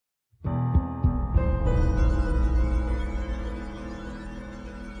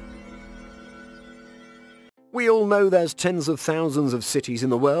We all know there's tens of thousands of cities in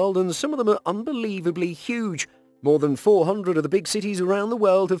the world, and some of them are unbelievably huge. More than 400 of the big cities around the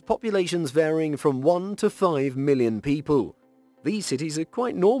world have populations varying from 1 to 5 million people. These cities are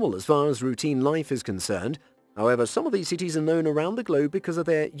quite normal as far as routine life is concerned. However, some of these cities are known around the globe because of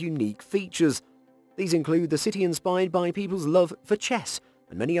their unique features. These include the city inspired by people's love for chess,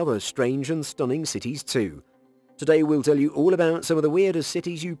 and many other strange and stunning cities too. Today we'll tell you all about some of the weirdest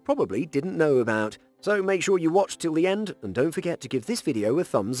cities you probably didn't know about. So make sure you watch till the end, and don't forget to give this video a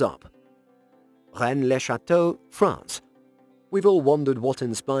thumbs up. Rennes-le-Château, France. We've all wondered what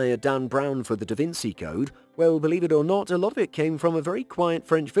inspired Dan Brown for the Da Vinci Code. Well, believe it or not, a lot of it came from a very quiet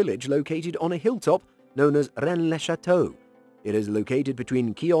French village located on a hilltop known as Rennes-le-Château. It is located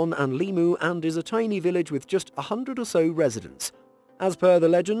between Quillon and Limoux and is a tiny village with just 100 or so residents. As per the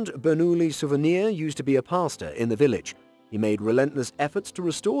legend, Bernoulli Souvenir used to be a pastor in the village. He made relentless efforts to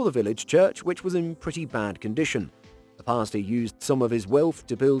restore the village church, which was in pretty bad condition. The pastor used some of his wealth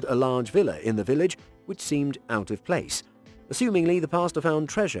to build a large villa in the village, which seemed out of place. Assumingly, the pastor found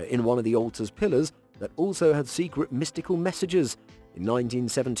treasure in one of the altar's pillars that also had secret mystical messages. In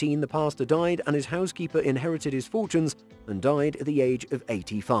 1917, the pastor died and his housekeeper inherited his fortunes and died at the age of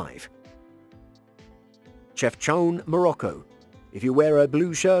 85. Chefchaouen, Morocco. If you wear a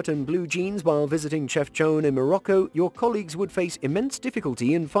blue shirt and blue jeans while visiting Chefchaouen in Morocco, your colleagues would face immense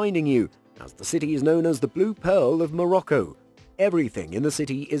difficulty in finding you, as the city is known as the Blue Pearl of Morocco. Everything in the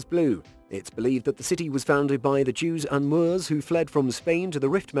city is blue. It's believed that the city was founded by the Jews and Moors who fled from Spain to the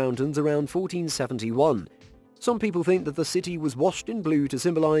Rift Mountains around 1471. Some people think that the city was washed in blue to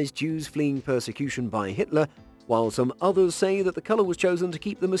symbolize Jews fleeing persecution by Hitler, while some others say that the color was chosen to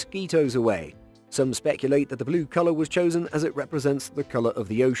keep the mosquitoes away. Some speculate that the blue color was chosen as it represents the color of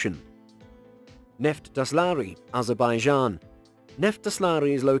the ocean. Neft Daslari, Azerbaijan. Neft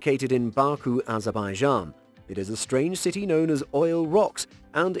Daslari is located in Baku, Azerbaijan. It is a strange city known as Oil Rocks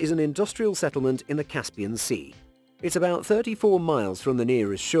and is an industrial settlement in the Caspian Sea. It's about 34 miles from the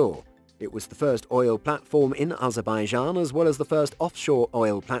nearest shore. It was the first oil platform in Azerbaijan as well as the first offshore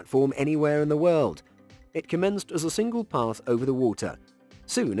oil platform anywhere in the world. It commenced as a single path over the water.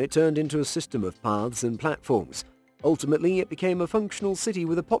 Soon it turned into a system of paths and platforms. Ultimately, it became a functional city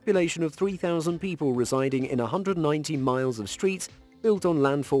with a population of 3,000 people residing in 190 miles of streets built on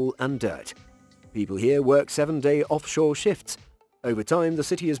landfall and dirt. People here work 7-day offshore shifts. Over time, the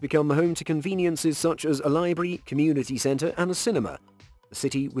city has become home to conveniences such as a library, community centre and a cinema. The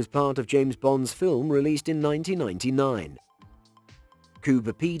city was part of James Bond's film released in 1999.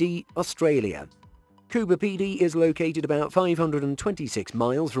 Coober Pedy, Australia. Coober Pedy is located about 526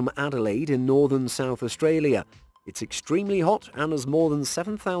 miles from Adelaide in northern South Australia. It's extremely hot and has more than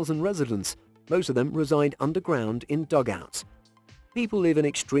 7,000 residents. Most of them reside underground in dugouts. People live in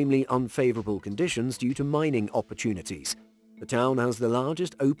extremely unfavourable conditions due to mining opportunities. The town has the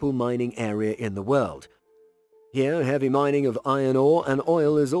largest opal mining area in the world. Here, heavy mining of iron ore and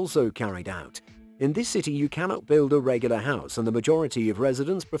oil is also carried out. In this city, you cannot build a regular house, and the majority of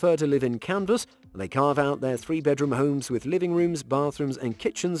residents prefer to live in canvas, and they carve out their 3-bedroom homes with living rooms, bathrooms and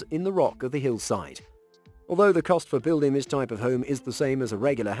kitchens in the rock of the hillside. Although the cost for building this type of home is the same as a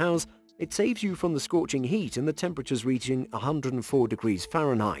regular house, it saves you from the scorching heat and the temperatures reaching 104 degrees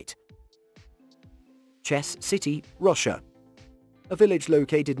Fahrenheit. Chess City, Russia. A village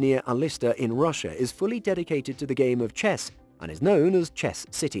located near Alista in Russia is fully dedicated to the game of chess and is known as Chess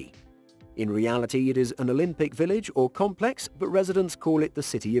City. In reality, it is an Olympic village or complex, but residents call it the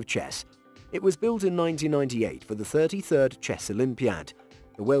City of Chess. It was built in 1998 for the 33rd Chess Olympiad.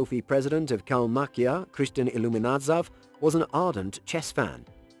 The wealthy president of Kalmykia, Kristin Illuminadzov, was an ardent chess fan.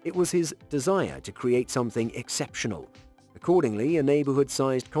 It was his desire to create something exceptional. Accordingly, a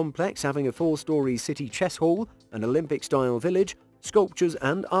neighborhood-sized complex having a 4-story city chess hall, an Olympic-style village, sculptures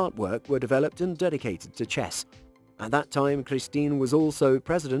and artwork were developed and dedicated to chess. At that time, Christine was also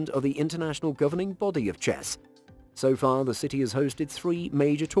president of the international governing body of chess. So far, the city has hosted 3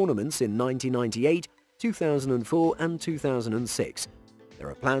 major tournaments in 1998, 2004 and 2006. There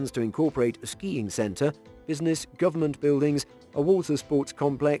are plans to incorporate a skiing centre, business, government buildings, a water sports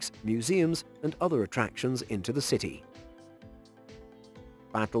complex, museums and other attractions into the city.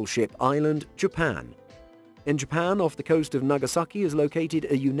 Battleship Island, Japan. In Japan, off the coast of Nagasaki is located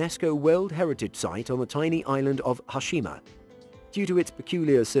a UNESCO World Heritage Site on the tiny island of Hashima. Due to its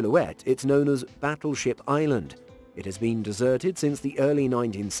peculiar silhouette, it's known as Battleship Island. It has been deserted since the early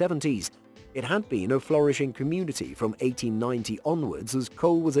 1970s. It had been a flourishing community from 1890 onwards as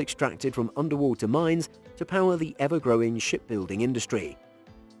coal was extracted from underwater mines to power the ever-growing shipbuilding industry.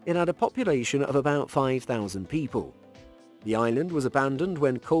 It had a population of about 5,000 people. The island was abandoned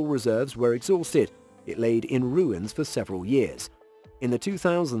when coal reserves were exhausted. it laid in ruins for several years. In the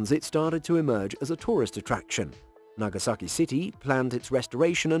 2000s, it started to emerge as a tourist attraction. Nagasaki City planned its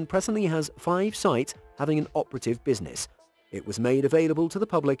restoration and presently has 5 sites having an operative business. It was made available to the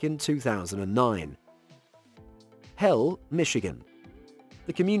public in 2009. Hell, Michigan.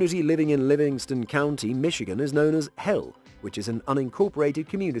 The community living in Livingston County, Michigan is known as Hell, which is an unincorporated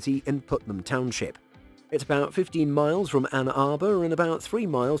community in Putnam Township. It's about 15 miles from Ann Arbor and about 3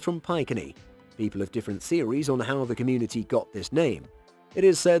 miles from Pinckney. People have different theories on how the community got this name. It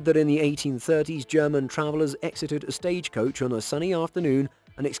is said that in the 1830s, German travelers exited a stagecoach on a sunny afternoon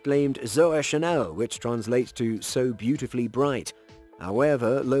and exclaimed "So Chanel," which translates to "so beautifully bright."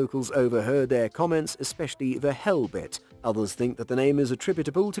 However, locals overheard their comments, especially the Hell bit. Others think that the name is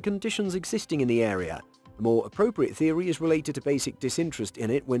attributable to conditions existing in the area. The more appropriate theory is related to basic disinterest in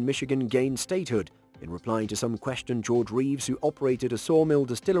it when Michigan gained statehood. In replying to some question, George Reeves, who operated a sawmill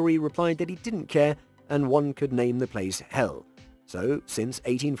distillery, replied that he didn't care and one could name the place Hell. So, since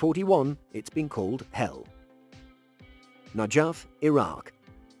 1841, it's been called Hell. Najaf, Iraq.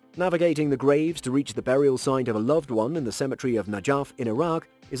 Navigating the graves to reach the burial site of a loved one in the cemetery of Najaf in Iraq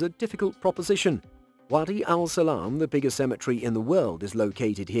is a difficult proposition. Wadi al-Salam, the biggest cemetery in the world, is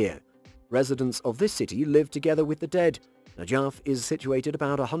located here. Residents of this city live together with the dead. Najaf is situated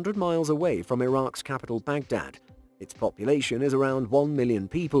about 100 miles away from Iraq's capital Baghdad. Its population is around 1 million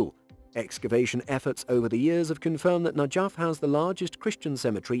people. Excavation efforts over the years have confirmed that Najaf has the largest Christian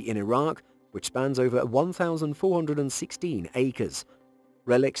cemetery in Iraq, which spans over 1,416 acres.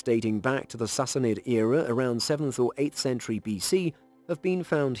 Relics dating back to the Sassanid era around 7th or 8th century BC have been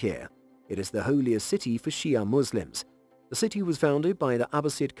found here. It is the holiest city for Shia Muslims. The city was founded by the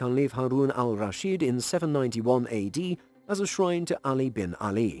Abbasid Caliph Harun al-Rashid in 791 AD as a shrine to Ali bin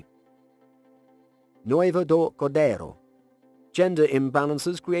Ali. Nuevo do Cordeiro. Gender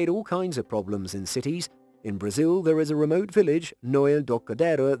imbalances create all kinds of problems in cities. In Brazil, there is a remote village, Noel do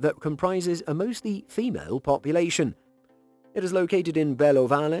Cordeiro, that comprises a mostly female population. It is located in Belo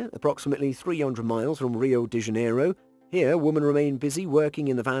Vale, approximately 300 miles from Rio de Janeiro. Here, women remain busy working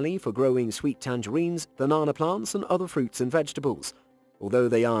in the valley for growing sweet tangerines, banana plants and other fruits and vegetables. Although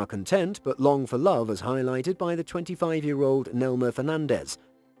they are content but long for love, as highlighted by the 25-year-old Nelma Fernandez.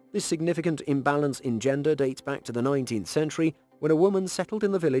 This significant imbalance in gender dates back to the 19th century, when a woman settled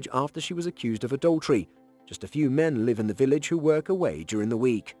in the village after she was accused of adultery. Just a few men live in the village who work away during the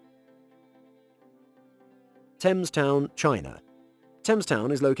week. Thamestown, China.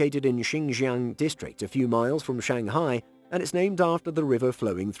 Thamestown is located in Xinjiang district, a few miles from Shanghai, and it's named after the river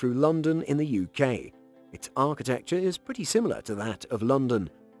flowing through London in the UK. Its architecture is pretty similar to that of London.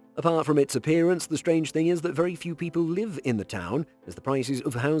 Apart from its appearance, the strange thing is that very few people live in the town, as the prices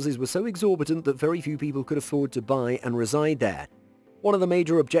of houses were so exorbitant that very few people could afford to buy and reside there. One of the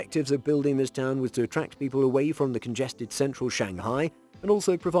major objectives of building this town was to attract people away from the congested central Shanghai and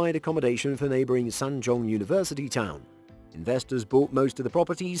also provide accommodation for neighboring Sanzhong University town. Investors bought most of the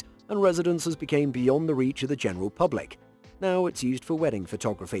properties and residences became beyond the reach of the general public. Now it's used for wedding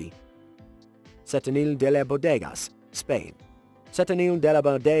photography. Setenil de las Bodegas, Spain. Setenil de las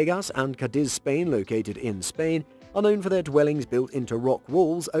Bodegas and Cadiz, Spain, located in Spain, are known for their dwellings built into rock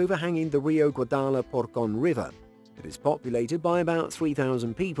walls overhanging the Rio Guadalporcón River. It is populated by about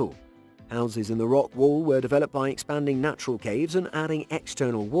 3,000 people. Houses in the rock wall were developed by expanding natural caves and adding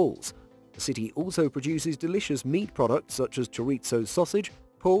external walls. The city also produces delicious meat products such as chorizo sausage,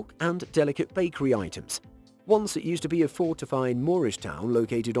 pork and delicate bakery items. Once it used to be a fortified Moorish town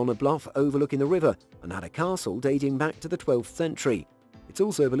located on a bluff overlooking the river and had a castle dating back to the 12th century. It's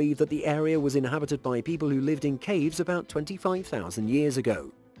also believed that the area was inhabited by people who lived in caves about 25,000 years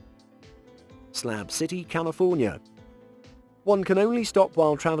ago. Slab City, California. One can only stop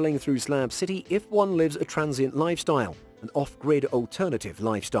while traveling through Slab City if one lives a transient lifestyle, an off-grid alternative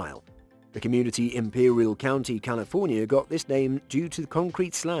lifestyle. The community Imperial County, California got this name due to the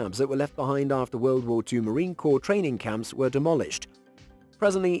concrete slabs that were left behind after World War II Marine Corps training camps were demolished.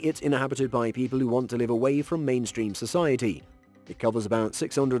 Presently, it's inhabited by people who want to live away from mainstream society. It covers about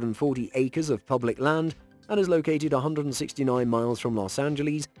 640 acres of public land and is located 169 miles from Los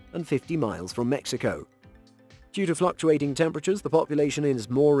Angeles and 50 miles from Mexico. Due to fluctuating temperatures, the population is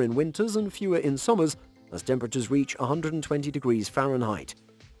more in winters and fewer in summers as temperatures reach 120 degrees Fahrenheit.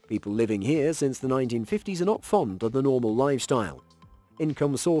 People living here since the 1950s are not fond of the normal lifestyle.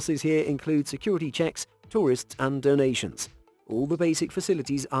 Income sources here include security checks, tourists and donations. All the basic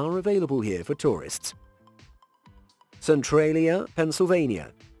facilities are available here for tourists. Centralia,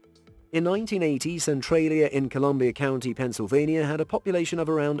 Pennsylvania. In 1980, Centralia in Columbia County, Pennsylvania had a population of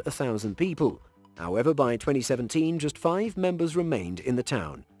around 1,000 people. However, by 2017, just 5 members remained in the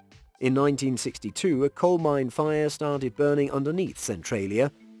town. In 1962, a coal mine fire started burning underneath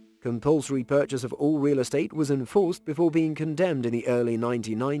Centralia. Compulsory purchase of all real estate was enforced before being condemned in the early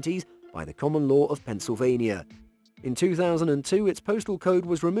 1990s by the common law of Pennsylvania. In 2002, its postal code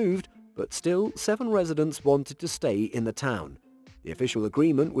was removed, but still 7 residents wanted to stay in the town. The official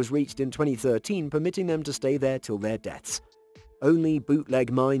agreement was reached in 2013, permitting them to stay there till their deaths. Only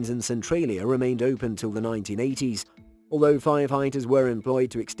bootleg mines in Centralia remained open till the 1980s. Although firefighters were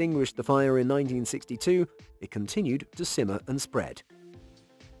employed to extinguish the fire in 1962, it continued to simmer and spread.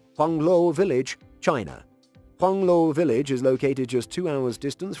 Boggler Village, China. Boggler Village is located just 2 hours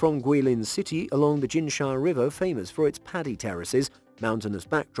distance from Guilin City along the Jinsha River, famous for its paddy terraces, mountainous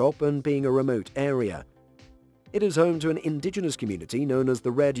backdrop and being a remote area. It is home to an indigenous community known as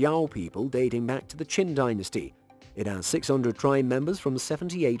the Red Yao people dating back to the Qin dynasty. It has 600 tribe members from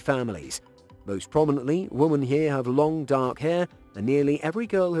 78 families. Most prominently, women here have long dark hair, and nearly every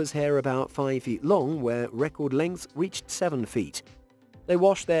girl has hair about 5 feet long, where record lengths reached 7 feet. They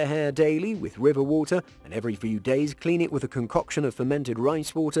wash their hair daily with river water and every few days clean it with a concoction of fermented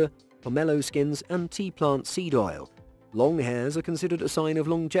rice water, pomelo skins and tea plant seed oil. Long hairs are considered a sign of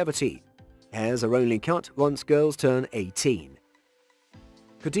longevity. Hairs are only cut once girls turn 18.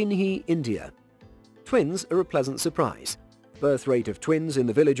 Kadinhi, India. Twins are a pleasant surprise. The birth rate of twins in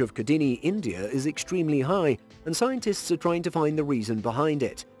the village of Kadinhi, India is extremely high, and scientists are trying to find the reason behind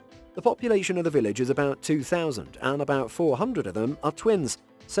it. The population of the village is about 2,000, and about 400 of them are twins.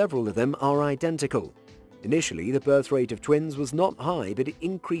 Several of them are identical. Initially, the birth rate of twins was not high, but it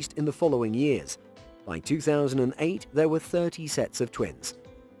increased in the following years. By 2008, there were 30 sets of twins.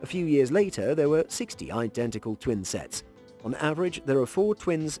 A few years later, there were 60 identical twin sets. On average, there are 4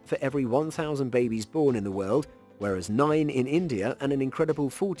 twins for every 1,000 babies born in the world, whereas 9 in India and an incredible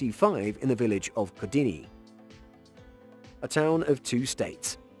 45 in the village of Kadinhi. A town of 2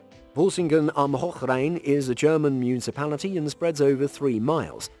 states. Vosingen am Hochrhein is a German municipality and spreads over 3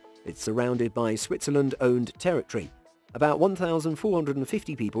 miles. It's surrounded by Switzerland-owned territory. About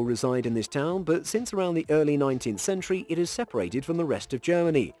 1,450 people reside in this town, but since around the early 19th century it is separated from the rest of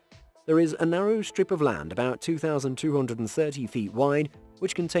Germany. There is a narrow strip of land about 2,230 feet wide,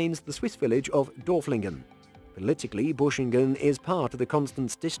 which contains the Swiss village of Dorflingen. Politically, Buschingen is part of the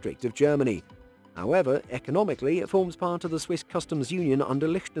Constance district of Germany. However, economically, it forms part of the Swiss Customs Union under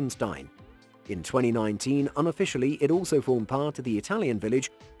Liechtenstein. In 2019, unofficially, it also formed part of the Italian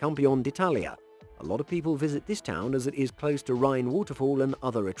village Campione d'Italia. A lot of people visit this town as it is close to Rhine waterfall and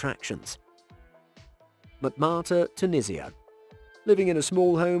other attractions. Montmartre, Tunisia. Living in a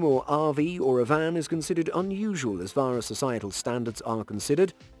small home or RV or a van is considered unusual as far as societal standards are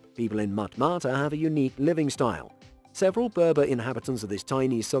considered. People in Montmartre have a unique living style. Several Berber inhabitants of this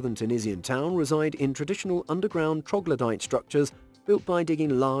tiny southern Tunisian town reside in traditional underground troglodyte structures built by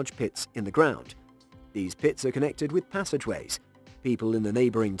digging large pits in the ground. These pits are connected with passageways. People in the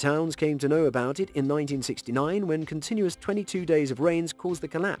neighboring towns came to know about it in 1969 when continuous 22 days of rains caused the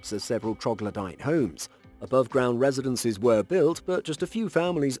collapse of several troglodyte homes. Above-ground residences were built, but just a few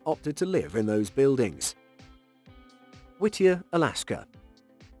families opted to live in those buildings. Whittier, Alaska.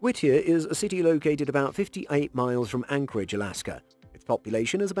 Whittier is a city located about 58 miles from Anchorage, Alaska. Its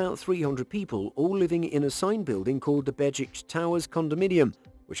population is about 300 people, all living in a sign building called the Begic Towers Condominium,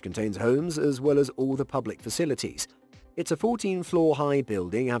 which contains homes as well as all the public facilities. It's a 14-floor high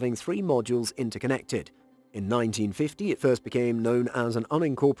building having 3 modules interconnected. In 1950, it first became known as an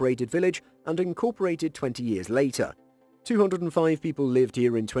unincorporated village and incorporated 20 years later. 205 people lived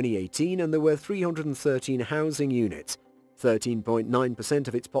here in 2018 and there were 313 housing units. 13.9%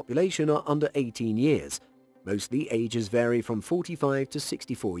 of its population are under 18 years. Mostly ages vary from 45 to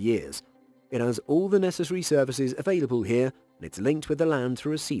 64 years. It has all the necessary services available here, and it's linked with the land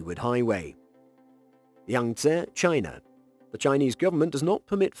through a seaward highway. Yangtze, China. The Chinese government does not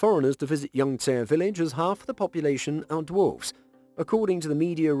permit foreigners to visit Yangtze village as half the population are dwarfs. According to the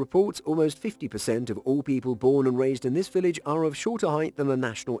media reports, almost 50% of all people born and raised in this village are of shorter height than the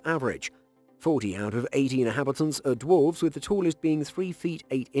national average. 40 out of 80 inhabitants are dwarves, with the tallest being 3 feet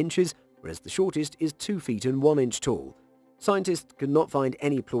 8 inches, whereas the shortest is 2 feet and 1 inch tall. Scientists could not find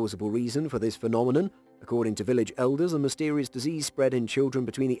any plausible reason for this phenomenon. According to village elders, a mysterious disease spread in children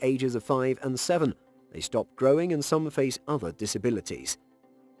between the ages of 5 and 7. They stop growing and some face other disabilities.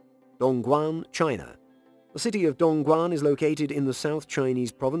 Dongguan, China. The city of Dongguan is located in the South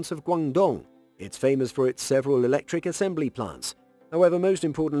Chinese province of Guangdong. It's famous for its several electric assembly plants. However, most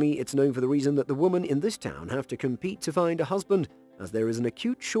importantly, it's known for the reason that the women in this town have to compete to find a husband, as there is an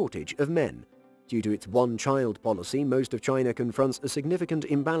acute shortage of men. Due to its one-child policy, most of China confronts a significant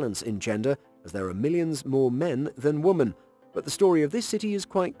imbalance in gender, as there are millions more men than women. But the story of this city is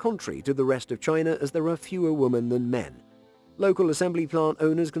quite contrary to the rest of China, as there are fewer women than men. Local assembly plant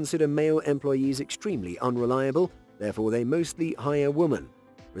owners consider male employees extremely unreliable, therefore they mostly hire women.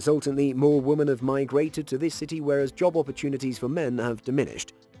 Resultantly, more women have migrated to this city, whereas job opportunities for men have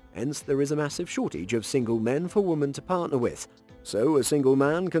diminished. Hence, there is a massive shortage of single men for women to partner with. So, a single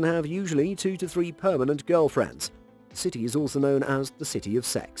man can have usually 2 to 3 permanent girlfriends. The city is also known as the City of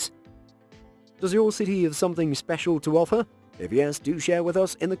Sex. Does your city have something special to offer? If yes, do share with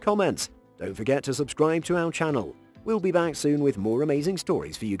us in the comments. Don't forget to subscribe to our channel. We'll be back soon with more amazing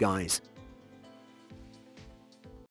stories for you guys.